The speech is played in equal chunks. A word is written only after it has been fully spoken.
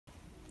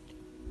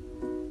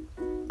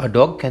A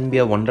dog can be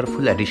a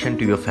wonderful addition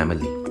to your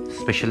family,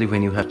 especially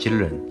when you have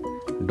children.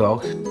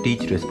 Dogs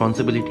teach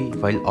responsibility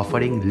while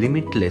offering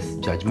limitless,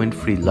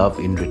 judgement-free love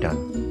in return,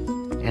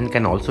 and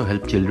can also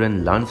help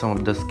children learn some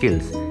of the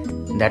skills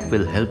that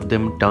will help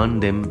them turn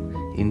them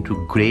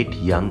into great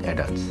young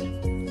adults.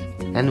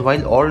 And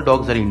while all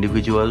dogs are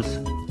individuals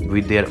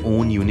with their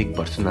own unique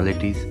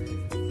personalities,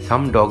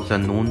 some dogs are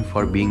known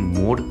for being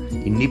more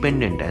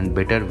independent and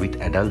better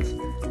with adults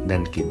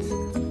than kids,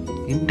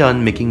 in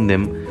turn making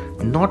them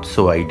not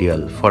so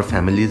ideal for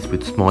families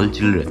with small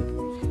children.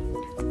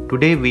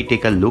 Today we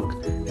take a look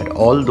at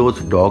all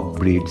those dog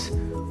breeds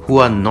who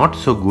are not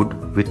so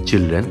good with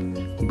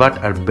children but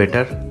are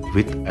better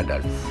with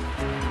adults.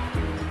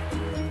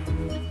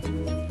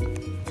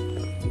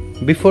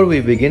 Before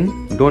we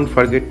begin, don't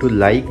forget to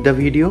like the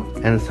video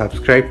and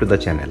subscribe to the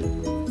channel.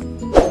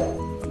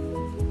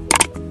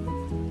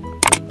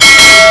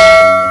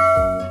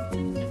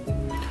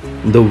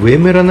 The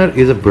Weimaraner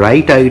is a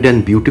bright-eyed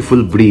and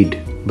beautiful breed,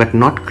 but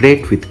not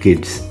great with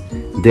kids.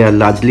 They are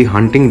largely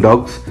hunting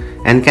dogs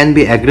and can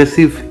be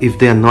aggressive if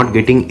they are not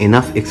getting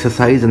enough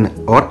exercise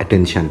or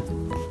attention.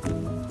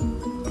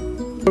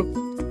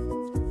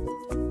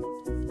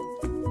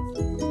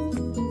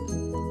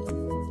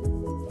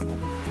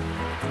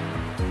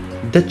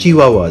 The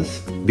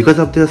Chihuahuas. Because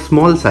of their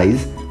small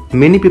size,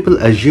 many people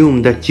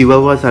assume that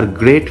Chihuahuas are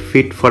great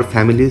fit for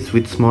families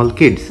with small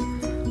kids.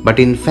 But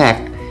in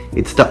fact,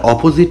 it's the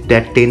opposite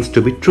that tends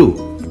to be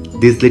true.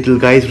 These little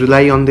guys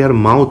rely on their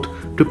mouth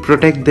to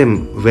protect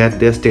them where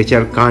their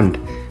stature can't,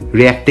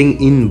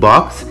 reacting in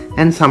barks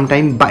and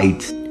sometimes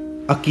bites.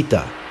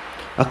 Akita.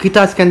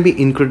 Akitas can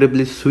be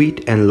incredibly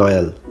sweet and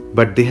loyal,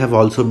 but they have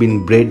also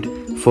been bred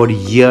for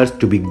years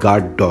to be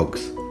guard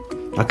dogs.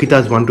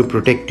 Akitas want to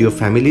protect your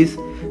families,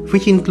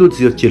 which includes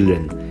your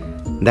children.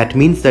 That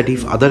means that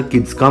if other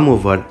kids come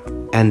over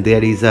and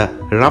there is a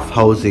rough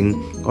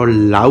housing or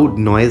loud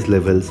noise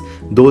levels,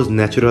 those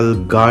natural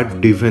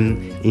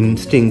guard-driven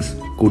instincts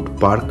could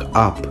perk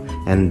up,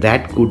 and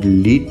that could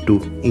lead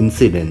to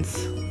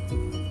incidents.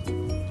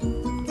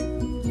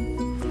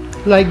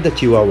 Like the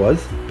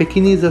Chihuahuas,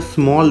 Pekingese are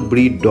small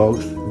breed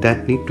dogs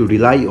that need to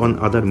rely on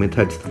other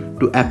methods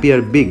to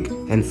appear big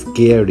and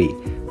scary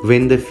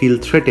when they feel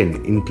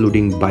threatened,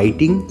 including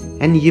biting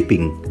and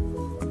yipping.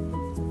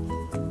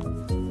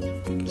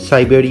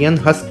 Siberian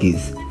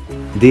Huskies.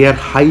 They are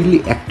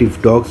highly active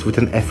dogs with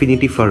an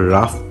affinity for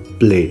rough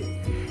play,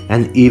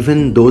 and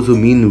even those who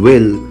mean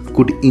well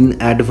could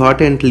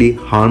inadvertently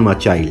harm a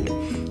child.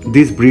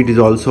 This breed is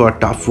also a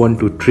tough one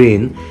to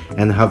train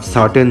and have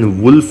certain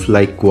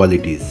wolf-like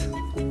qualities.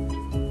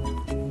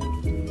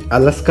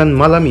 Alaskan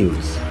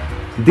Malamutes.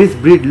 This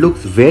breed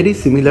looks very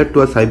similar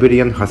to a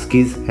Siberian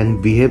Huskies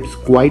and behaves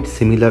quite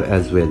similar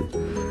as well.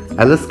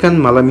 Alaskan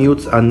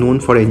Malamutes are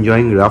known for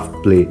enjoying rough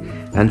play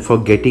and for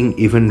getting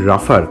even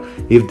rougher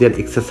if their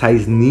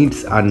exercise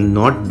needs are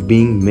not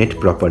being met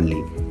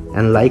properly.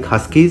 And like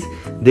Huskies,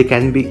 they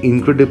can be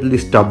incredibly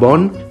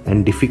stubborn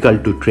and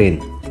difficult to train.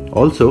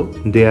 Also,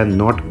 they are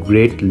not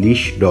great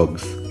leash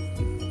dogs.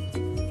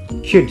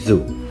 Shih Tzu.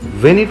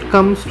 When it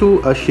comes to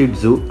a Shih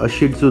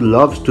Tzu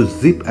loves to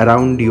zip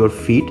around your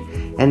feet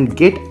and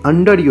get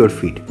under your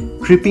feet,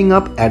 tripping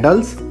up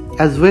adults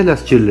as well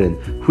as children,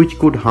 which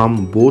could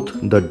harm both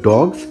the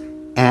dogs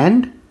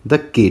and the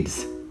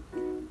kids.